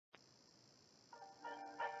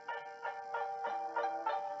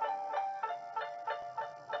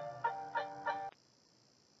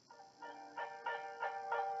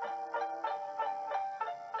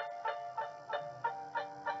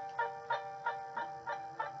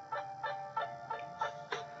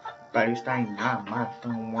But it's like, nah, my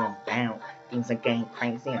phone won't down. Things are getting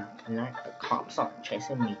crazy. I feel like the cops are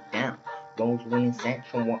chasing me down. Roseway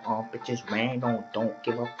Central where all bitches random. Don't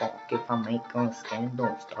give a fuck if I make a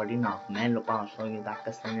scandal. Starting off mellow, I'll show you that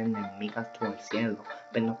I send enemigas to el cielo.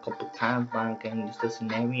 Been a couple times, but I'm getting used to the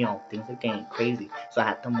scenario. Things are getting crazy, so I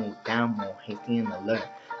had to move down more hasty and alert.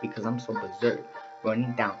 Because I'm so berserk.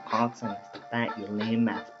 Running down constant, it's the fact you lame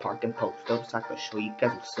ass parking post ups. I can show you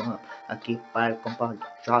guys what's up. Aquí para el compa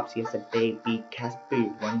drops yesterday, beat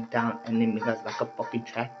Casper, running down enemies like a fucking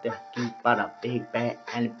tractor. Aquí para big bad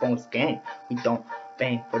Alphonse gang. We don't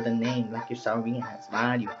bang for the name like your sorry ass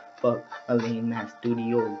radio. Fuck a lame ass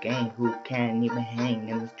studio gang who can't even hang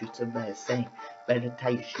in the streets of SA. Better tie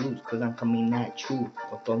your shoes, cause I'm coming at you.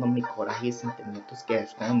 Con todo mi coraje y sentimientos que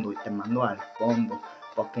escondo y te mando al fondo.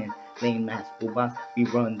 Fucking lame ass boobas, we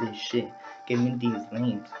run this shit. Giving these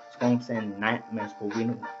lames skunks and nightmares, but we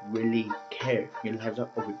don't really care. Your lives are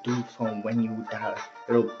overdue, so when you die,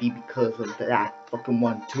 it'll be because of that fucking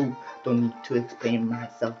one too. Don't need to explain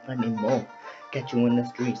myself anymore. Catch you in the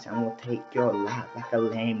streets and we'll take your life like a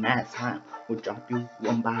lame ass time. We'll drop you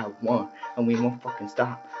one by one and we won't fucking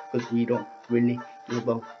stop, cause we don't really give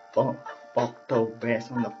a fuck. Fuck the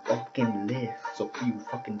rest on the fucking list. So you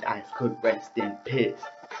fucking guys could rest in piss.